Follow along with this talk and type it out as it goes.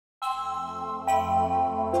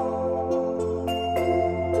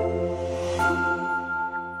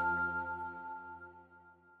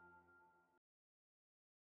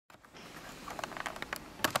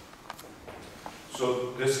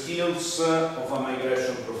skills of a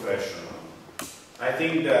migration professional. I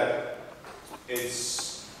think that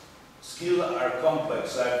skills are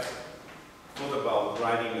complex. I've thought about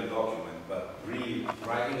writing a document, but really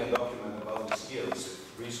writing a document about the skills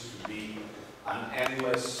risks to be an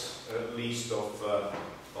endless list of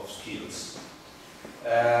skills.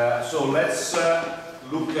 So let's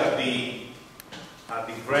look at the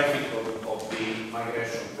graphic of the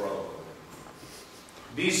migration protocol.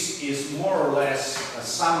 This is more or less a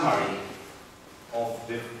summary of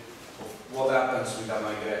what happens with a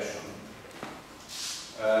migration.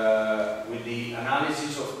 With the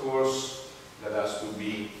analysis, of course, that has to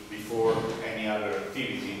be before any other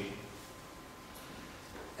activity.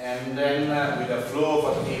 And then with a flow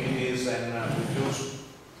of activities and with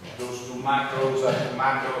those two macro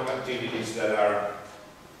activities that are on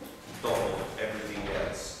top of everything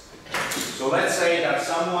else. So let's say that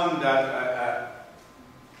someone that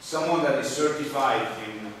is certified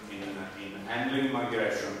in handling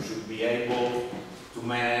migration should be able to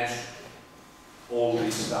manage all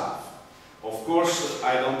this stuff. Of course,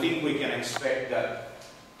 I don't think we can expect that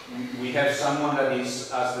we have someone that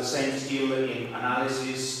has the same skill in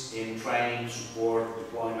analysis, in training, support,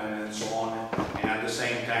 deployment, and so on, and at the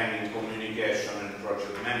same time in communication and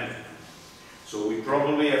project management. So we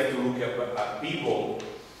probably have to look at people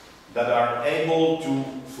that are able to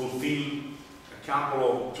fulfill a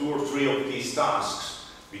couple of 2 or 3 of these tasks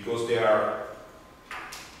because they are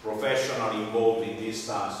professionally involved in these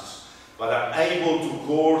tasks, but are able to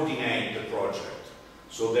coordinate the project.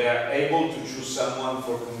 So they are able to choose someone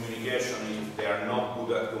for communication if they are not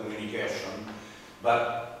good at communication.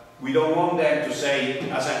 But we don't want them to say,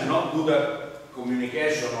 as I'm not good at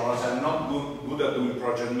communication or as I'm not good at doing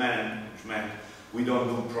project management, we don't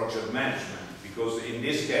do project management. Because in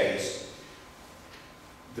this case,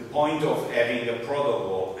 the point of having a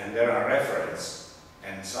protocol and there are reference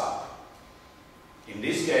ends up. In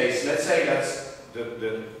this case, let's say that's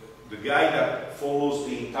the guy that follows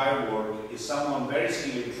the entire work is someone very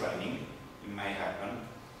skilled in training, it may happen,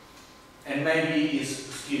 and maybe is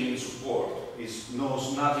skilled in support,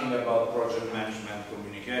 knows nothing about project management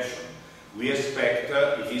communication. We expect,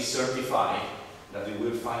 if he's certified, that he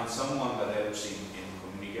will find someone that helps him in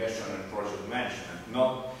communication and project management,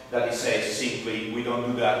 not that he says simply, we don't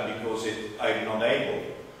do that because I'm not able.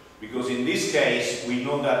 Because in this case, we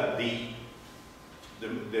know that the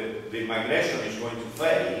migration is going to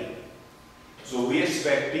fail. So we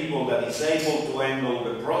expect people that is able to handle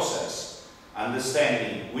the process,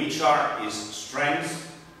 understanding which are his strengths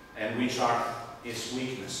and which are his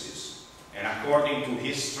weaknesses. And according to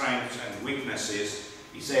his strengths and weaknesses,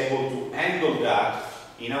 is able to handle that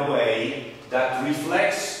in a way that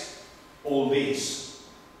reflects all this.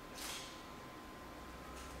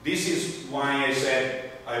 This is why I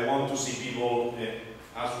said I want to see people,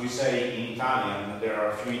 as we say in Italian, there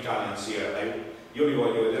are a few Italians here, io li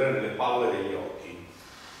voglio vedere nelle palle degli occhi.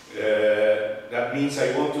 That means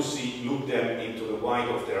I want to look them into the white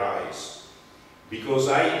of their eyes. Because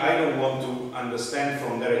I don't want to understand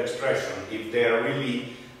from their expression if they are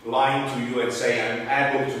really lying to you and say, I'm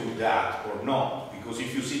able to do that or not. Because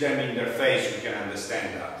if you see them in their face, you can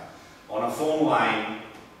understand that. On a phone line,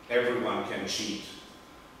 everyone can cheat.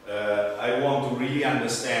 I want to really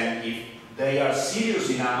understand if they are serious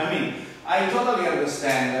enough. I mean, I totally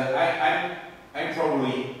understand that I'm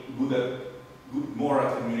probably more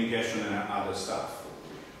at communication and other stuff.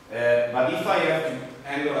 But if I have to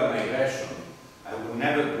handle a migration, I will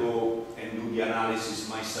never go and do the analysis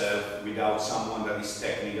myself without someone that is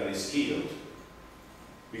technically skilled.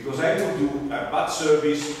 Because I will do a bad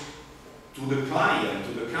service to the client,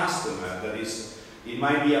 to the customer, that is, it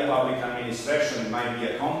might be a public administration, it might be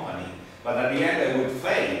a company, but at the end I would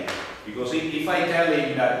fail. Because if I tell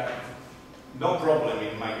him that no problem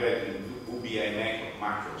in migrating VBA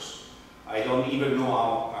macros, I don't even know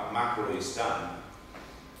how a macro is done.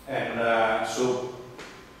 And so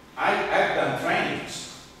I've done trainings.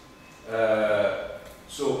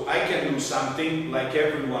 So I can do something like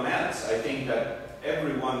everyone else. I think that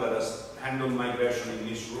everyone that has handled migration in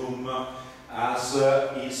this room has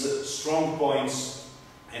his strong points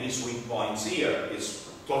and his weak points here. It's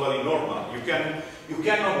totally normal. You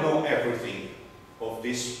cannot know everything of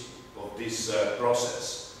this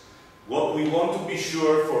process. What we want to be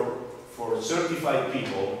sure for certified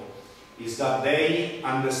people is that they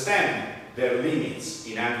understand their limits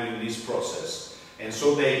in handling this process, and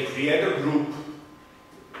so they create a group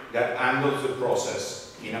that handles the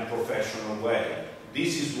process in a professional way.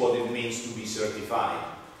 This is what it means to be certified.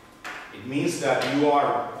 It means that you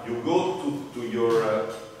go to your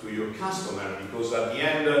customer, because at the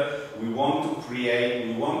end we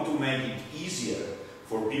want to make it easier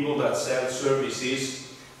for people that sell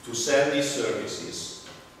services to sell these services.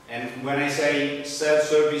 And when I say sell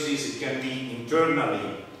services, it can be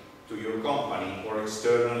internally to your company or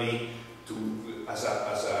externally as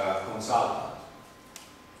a consultant.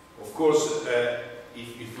 Of course,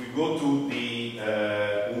 if we go to the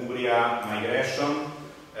Umbria migration,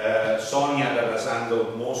 Sonia, that has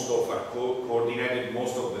handled most of, coordinated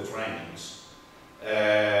most of the trainings.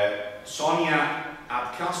 Sonia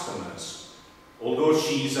had customers, although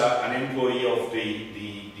she's an employee of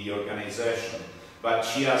the organization, but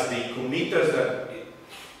she has the committers that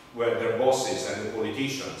were their bosses and the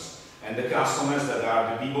politicians, and the customers that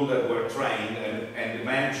are the people that were trained and the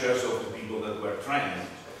managers of the people that were trained.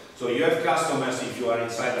 So you have customers if you are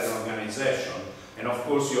inside an organization, and of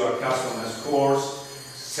course your customers course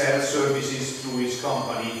sell services through his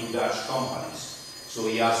company to Dutch companies. So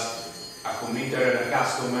he has a committer and a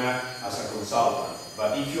customer as a consultant.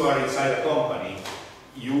 But if you are inside a company,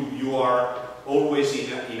 you are always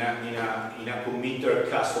in a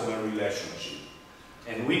committer-customer relationship.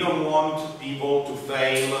 And we don't want people to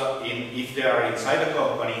fail if they are inside a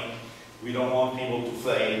company. We don't want people to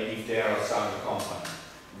fail if they are outside the company.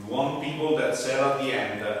 We want people that sell at the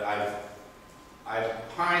end. I've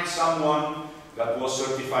hired someone that was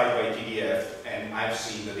certified by TDF, and I've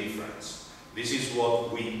seen the difference. This is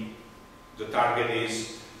what the target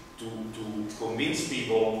is, to convince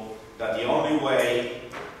people that the only way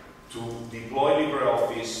to deploy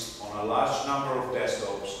LibreOffice on a large number of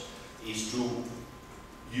desktops is to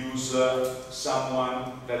use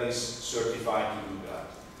someone that is certified to do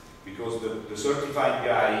that. Because the certified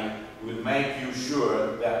guy will make you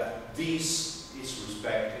sure that this is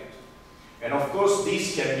respected. And of course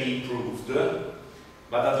this can be improved,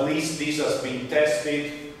 but at least this has been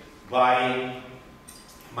tested by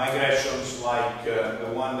migrations like the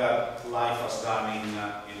one that Life has done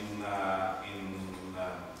in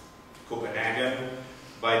Copenhagen,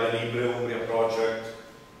 by the LibreUmbria project,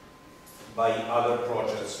 by other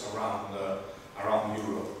projects around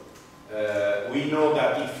Europe. We know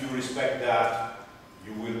that if you respect that,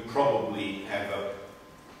 you will probably have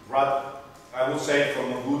I would say,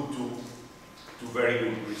 from a good to very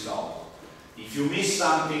good result. If you miss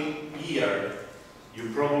something here, you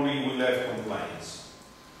probably will have complaints.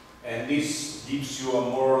 And this gives you a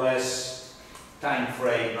more or less time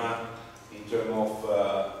frame in terms of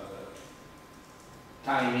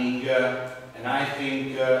timing. And I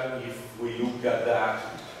think if we look at that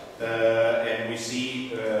and we see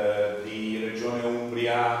the Regione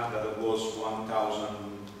Umbria, that was 1,000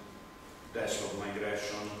 desktop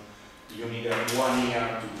migration, you need 1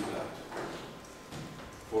 year to do that.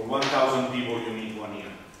 For 1,000 people, you need 1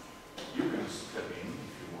 year. You can step in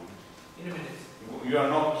if you want. In a minute. You are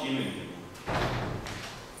not killing people.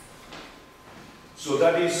 So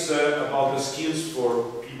that is about the skills for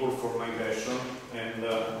people for migration, and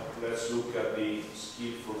let's look at the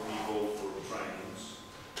skill for people for trainings.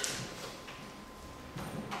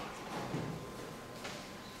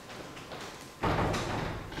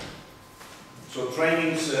 So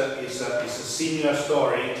trainings is a similar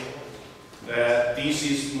story. This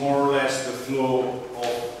is more or less the flow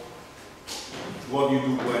of what you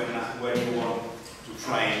do when you want to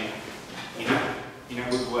train in a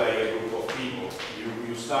good way a group of people.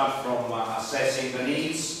 You start from assessing the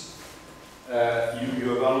needs.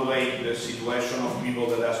 You evaluate the situation of people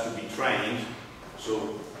that has to be trained.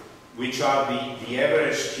 So which are the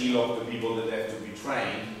average skill of the people that have to be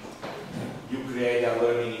trained. You create a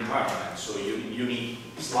learning environment. So you need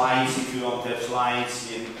slides if you don't have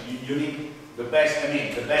slides. You need the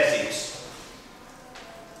basics.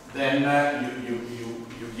 Then you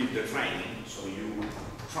give the training, so you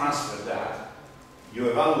transfer that. You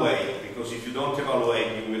evaluate, because if you don't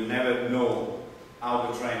evaluate, you will never know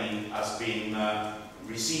how the training has been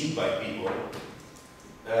received by people.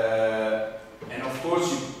 And of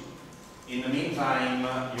course, in the meantime,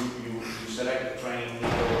 you select the training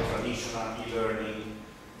method, traditional e-learning,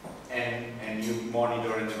 and you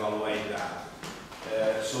monitor and evaluate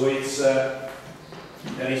that. So it's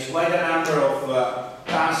there is quite a number of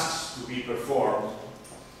tasks to be performed,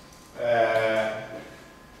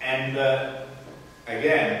 and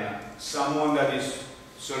again, someone that is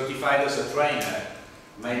certified as a trainer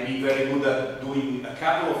may be very good at doing a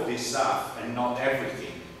couple of this stuff and not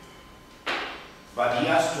everything. But he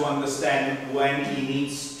has to understand when he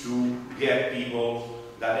needs to get people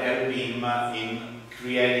that help him in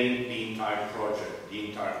creating the entire project, the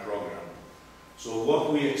entire program. So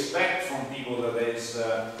what we expect from people that is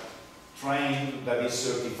trained, that is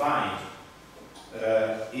certified,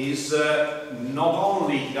 is not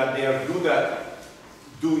only that they are good at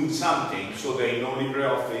doing something, so they know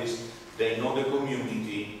LibreOffice, they know the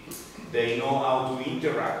community, they know how to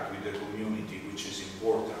interact with the community, which is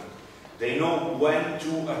important. They know when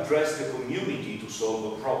to address the community to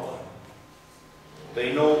solve a problem.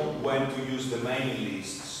 They know when to use the mailing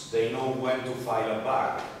lists. They know when to file a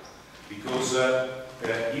bug. Because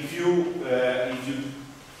if you,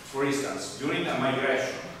 for instance, during a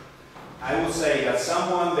migration, I would say that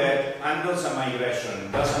someone that handles a migration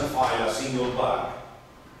and doesn't file a single bug,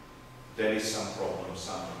 there is some problem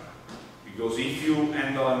somewhere. Because if you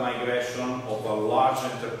handle a migration of a large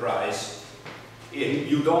enterprise, if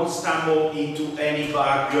you don't stumble into any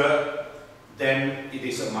bug, then it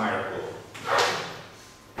is a miracle.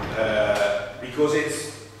 Because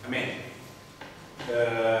it's, I mean,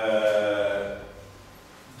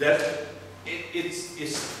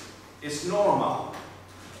 it's normal.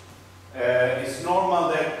 It's normal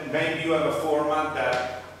that maybe you have a format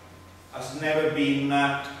that has never been,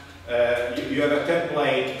 you have a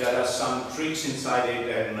template that has some tricks inside it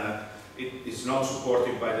and it is not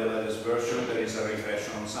supported by the latest version. There is a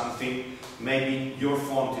regression on something. Maybe your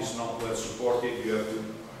font is not well supported. You have to,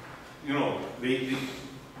 you know, the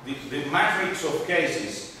matrix of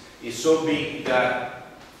cases is so big that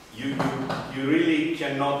you really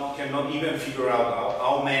cannot even figure out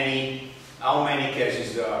how many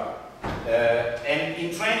cases there are. And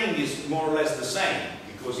in training is more or less the same,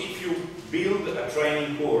 because if you build a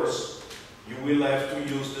training course, you will have to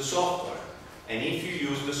use the software. And if you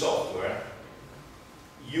use the software,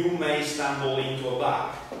 you may stumble into a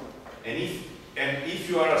bug. And if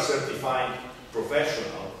you are a certified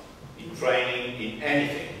professional in training, in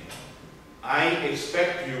anything, I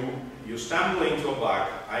expect you stumble into a bug,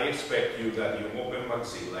 I expect you that you open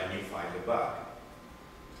Mozilla and you find a bug.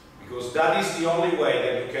 Because that is the only way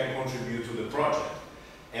that you can contribute to the project.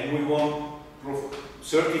 And we want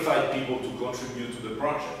certified people to contribute to the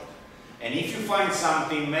project. And if you find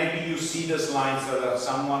something, maybe you see the slides that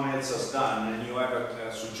someone else has done and you have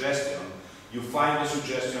a suggestion, you find the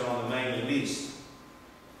suggestion on the mailing list.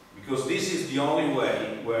 Because this is the only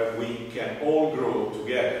way where we can all grow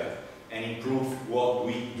together and improve what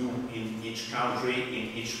we do in each country,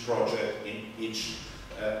 in each project, in each...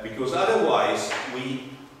 because otherwise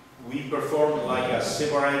we perform like a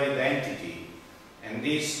separated entity. And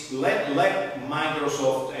this, let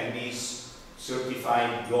Microsoft and this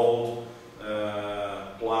certified gold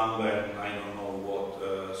plumber, and I don't know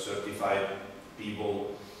what certified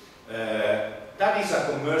people, that is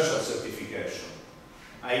a commercial certification.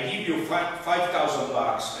 I give you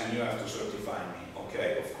 $5,000 and you have to certify me.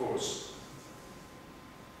 Okay, of course.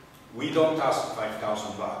 We don't ask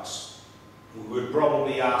 $5,000. We would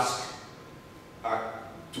probably ask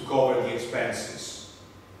to cover the expenses.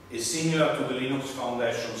 It's similar to the Linux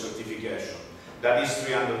Foundation certification. That is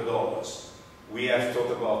 $300. We have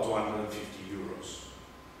talked about 250 euros.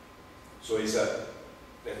 So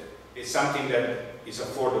it's something that is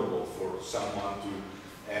affordable for someone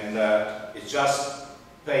to, and it just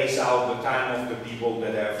pays out the time of the people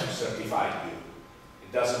that have certified you.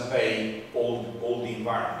 It doesn't pay all the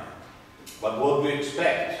environment. But what we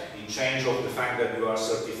expect in change of the fact that you are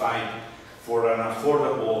certified for an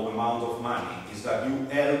affordable amount of money is that you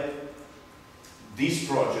help this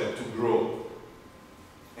project to grow.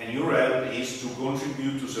 And your help is to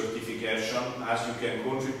contribute to certification as you can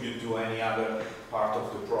contribute to any other part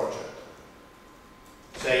of the project.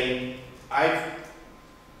 Saying, I've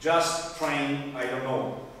just trained, I don't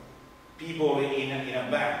know, people in a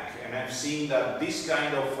bank, and I've seen that this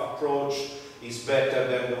kind of approach is better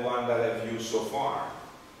than the one that I've used so far.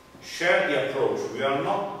 Share the approach. We are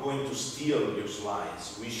not going to steal your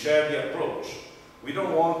slides. We share the approach. We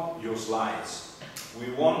don't want your slides.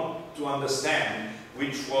 We want to understand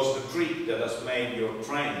which was the trick that has made your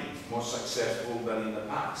training more successful than in the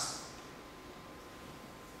past.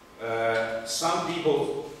 Some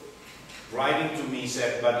people writing to me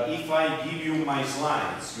said, but if I give you my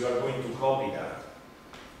slides, you are going to copy that.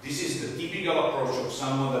 This is the typical approach of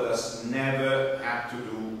someone that has never had to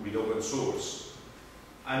do with open source.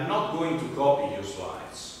 I'm not going to copy your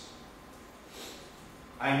slides.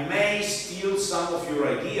 I may steal some of your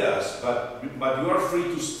ideas, but you are free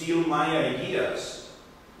to steal my ideas.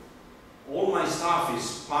 All my stuff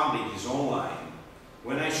is public, is online.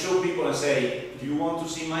 When I show people and say, do you want to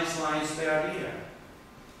see my slides? They are here.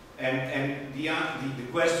 And the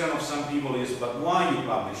question of some people is, but why you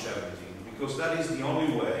publish everything? Because that is the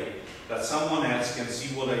only way that someone else can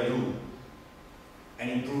see what I do and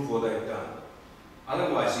improve what I've done.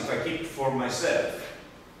 Otherwise, if I keep it for myself,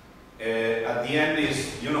 at the end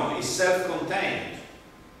is, you know, it's self-contained.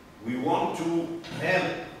 We want to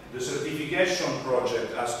help the certification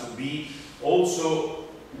project as to be also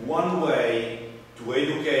one way to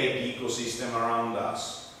educate the ecosystem around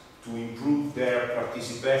us, to improve their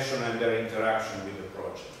participation and their interaction with the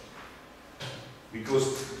project.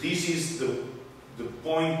 Because this is the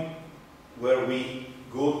point where we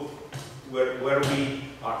go, where we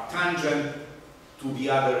are tangent to the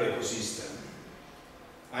other ecosystem.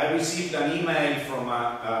 I received an email from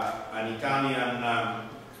an Italian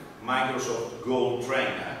Microsoft Gold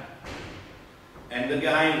trainer, and the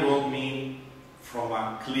guy wrote me from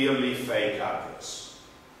a clearly fake address.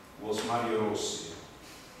 It was Mario Rossi.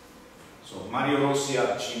 So Mario Rossi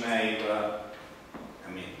at Gmail,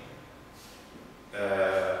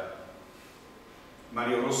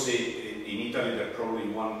 Mario Rossi, in Italy there are probably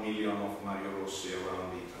 1 million of Mario Rossi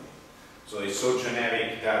around Italy. So it's so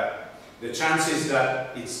generic that the chances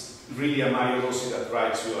that it's really a Mario Rossi that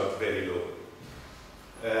writes you are very low.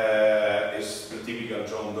 It's the typical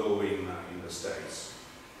John Doe in the States.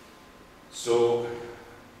 So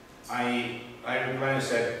I replied and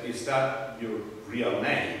said, is that your real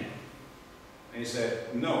name? And he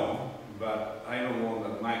said, no, but I don't want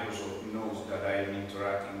that Microsoft knows that I am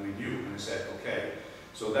interacting with you. And I said, okay,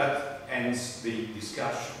 so that ends the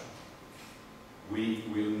discussion. We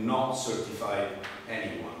will not certify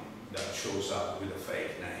anyone that shows up with a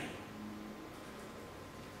fake name.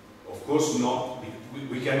 Of course not,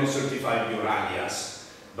 we cannot certify your alias,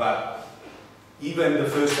 but even the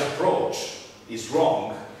first approach is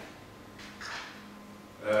wrong.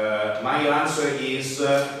 My answer is,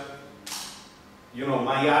 you know,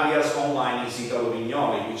 my alias online is Italo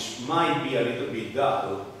Vignoli, which might be a little bit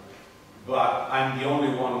dull, but I'm the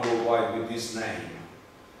only one worldwide with this name.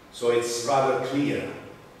 So it's rather clear.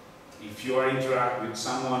 If you are interacting with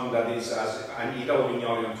someone that is, as I'm Italo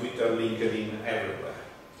Vignoli on Twitter, LinkedIn, everywhere.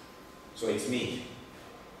 So it's me.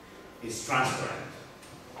 It's transparent.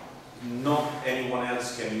 Not anyone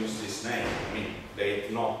else can use this name. I mean, they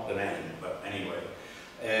not the name, but anyway.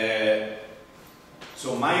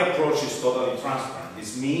 So my approach is totally transparent.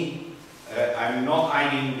 It's me. I'm not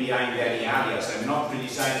hiding behind any alias. I'm not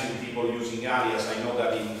criticizing people using alias. I know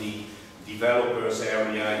that in the developers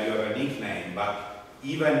area you have a nickname, but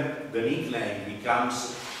even the nickname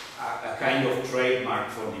becomes a kind of trademark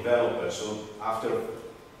for developers. So after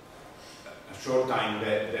a short time,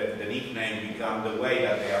 the nickname becomes the way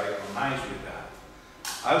that they are recognized with that.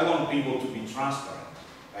 I want people to be transparent.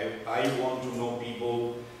 I want to know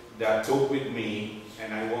people that talk with me,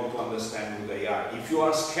 and I want to understand who they are. If you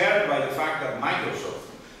are scared by the fact that Microsoft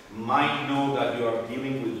might know that you are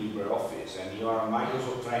dealing with LibreOffice and you are a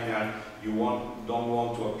Microsoft trainer, you don't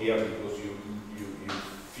want to appear because you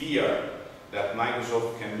fear that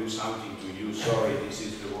Microsoft can do something to you. Sorry, this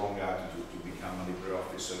is the wrong attitude to become a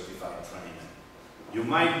LibreOffice certified trainer. You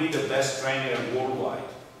might be the best trainer worldwide.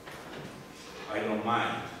 I don't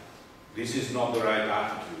mind. This is not the right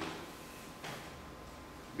attitude.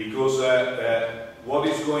 Because what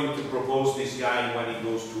is going to propose this guy when he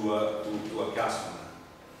goes to a customer?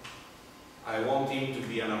 I want him to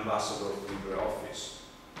be an ambassador of LibreOffice,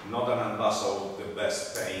 not an ambassador of the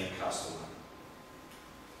best paying customer.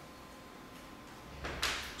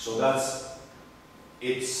 So the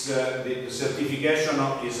certification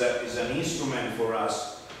is an instrument for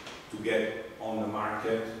us to get on the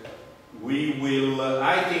market. We will,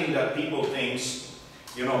 I think that people think,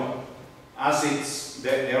 you know, as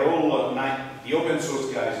they're all, the open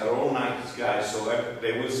source guys are all nice guys, so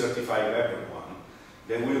they will certify everyone.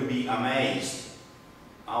 They will be amazed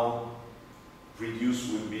how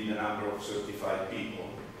reduced will be the number of certified people.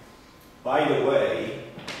 By the way,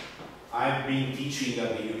 I've been teaching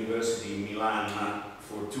at the University in Milan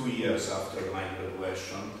for 2 years after my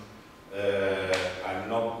graduation. I'm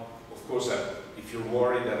not, of course, if you're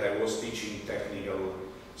worried that I was teaching technical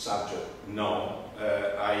subject, no.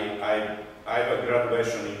 I have a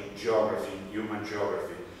graduation in geography, human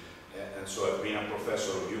geography, and so I've been a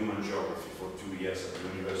professor of human geography for 2 years at the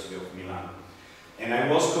University of Milan. And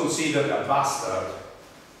I was considered a bastard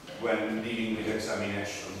when dealing with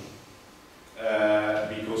examination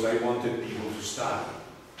because I wanted people to study.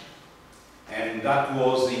 And that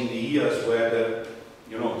was in the years where the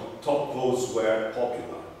top votes were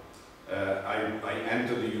popular. I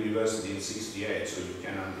entered the university in '68, so you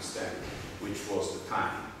can understand which was the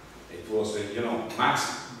time. It was,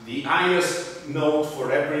 the highest note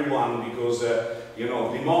for everyone because,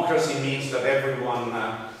 democracy means that everyone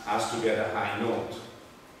has to get a high note.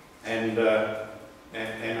 And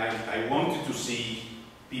I wanted to see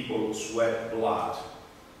people sweat blood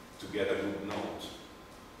to get a good note.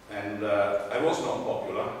 And I was not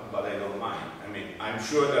popular, but I don't mind. I mean, I'm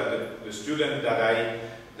sure that the student that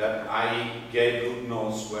I gave good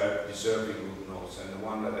notes were deserving good notes, and the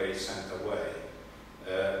one that I sent away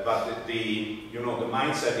but the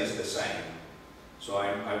mindset is the same. So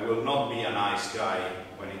I will not be a nice guy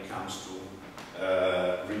when it comes to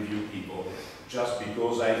review people, just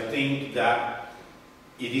because I think that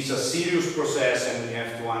it is a serious process and we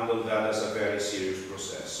have to handle that as a very serious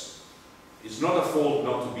process. It's not a fault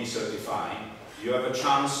not to be certified. You have a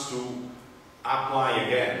chance to apply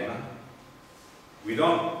again. We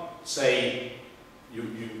don't say you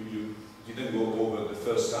didn't go over the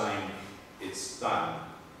first time, it's done.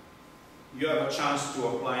 You have a chance to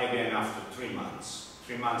apply again after 3 months.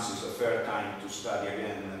 3 months is a fair time to study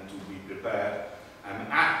again and to be prepared. I'm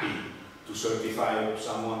happy to certify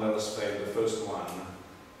someone that has failed the first one,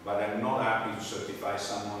 but I'm not happy to certify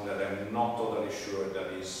someone that I'm not totally sure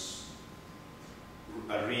that is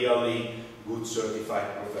a really good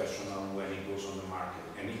certified professional when he goes on the market.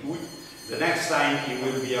 And the next time he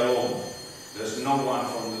will be alone. There's no one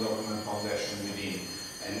from the Document Foundation with him.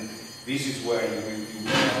 And this is where you will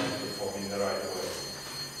have to perform in the right way.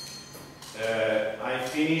 I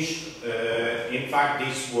finished, in fact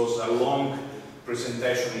this was a long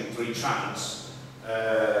presentation in 3 chunks.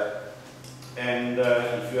 And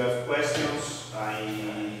if you have questions,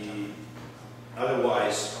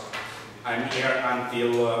 otherwise I'm here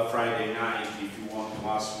until Friday night if you want to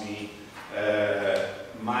ask me.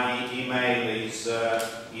 My email is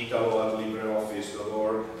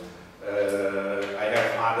italo@libreoffice.org. I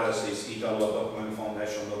have others, it's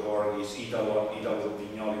italo@documentfoundation.org, it's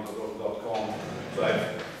italo@vignoli.com. So I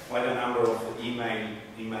have quite a number of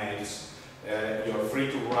emails. You're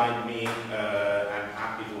free to write me. I'm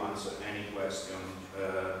happy to answer any question.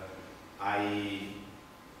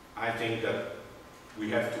 I think that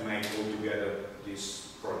we have to make altogether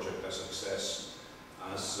this project a success,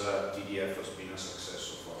 as TDF has been a success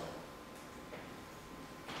so far.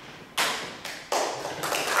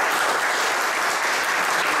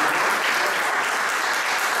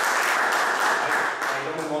 I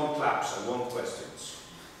don't want claps, I want questions.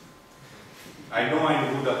 I know I'm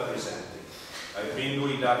good at presenting. I've been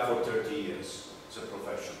doing that for 30 years as a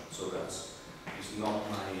professional, so it's not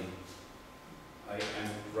I am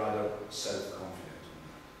rather self-confident.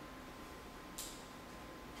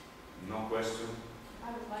 No question? I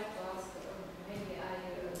would like to ask, maybe I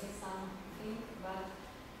missed something, but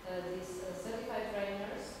these certified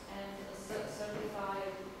trainers and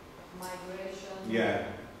certified migration, yeah.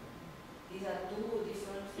 These are 2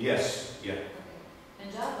 different things? Yes, yeah. Okay.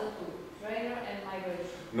 And just the 2, trainer and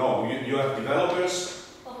migration? No, you have developers,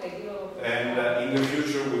 okay, developers. And in the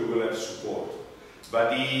future we will have support.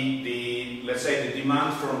 But let's say the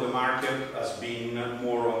demand from the market has been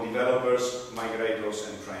more on developers, migrators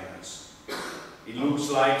and trainers. It looks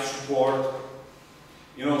like support,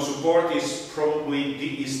 support is probably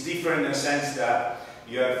different in the sense that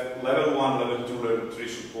you have level 1, level 2, level 3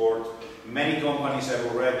 support. Many companies have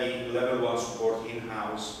already level 1 support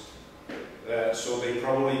in-house, so they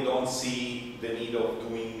probably don't see the need of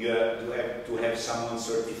doing to have someone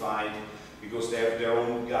certified, because they have their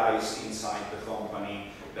own guys inside the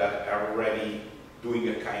company that are already doing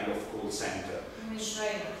a kind of call center. You mean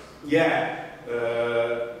trainers? Yeah.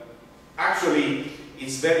 Actually,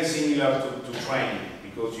 it's very similar to training,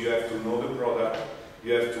 because you have to know the product,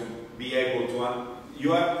 you have to be able to,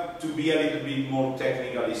 you have to be a little bit more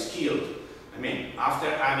technically skilled. I mean, after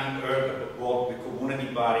having heard what the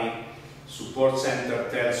community body support center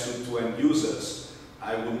tells you to end users,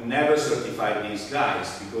 I would never certify these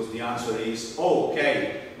guys, because the answer is, oh,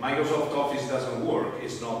 okay, Microsoft Office doesn't work,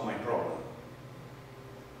 it's not my problem.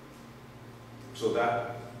 So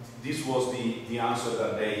this was the answer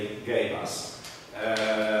that they gave us.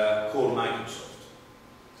 Call Microsoft.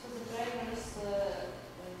 So the trainers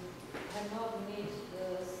have not need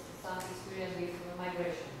some experience with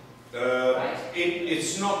migration, right?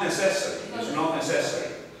 It's not necessary. It's not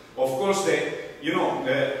necessary. Of course,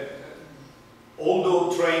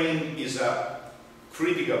 although training is a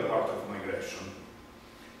critical part of migration,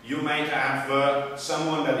 you might have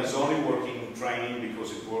someone that is only working in training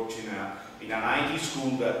because it works in an IT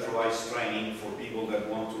school that provides training for people that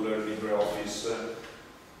want to learn LibreOffice.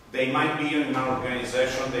 They might be in an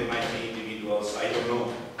organization, they might be individuals, I don't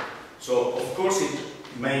know. So, of course, it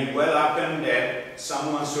may well happen that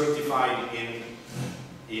someone certified in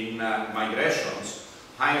migrations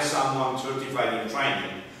hire someone certified in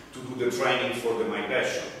training to do the training for the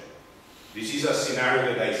migration. This is a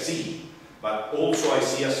scenario that I see, but also I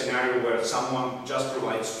see a scenario where someone just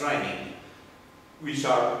provides training which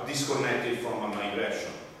are disconnected from a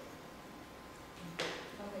migration.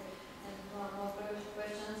 Okay, and one more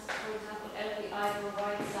question. For example, LPI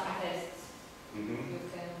provides some tests. You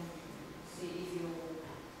can see if you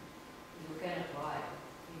can apply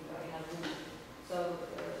if you are in a group. So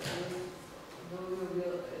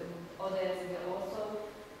there we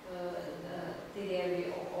also TDA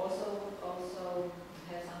we also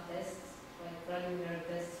have some tests, like preliminary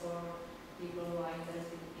tests for people who are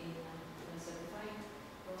interested in certifying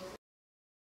process.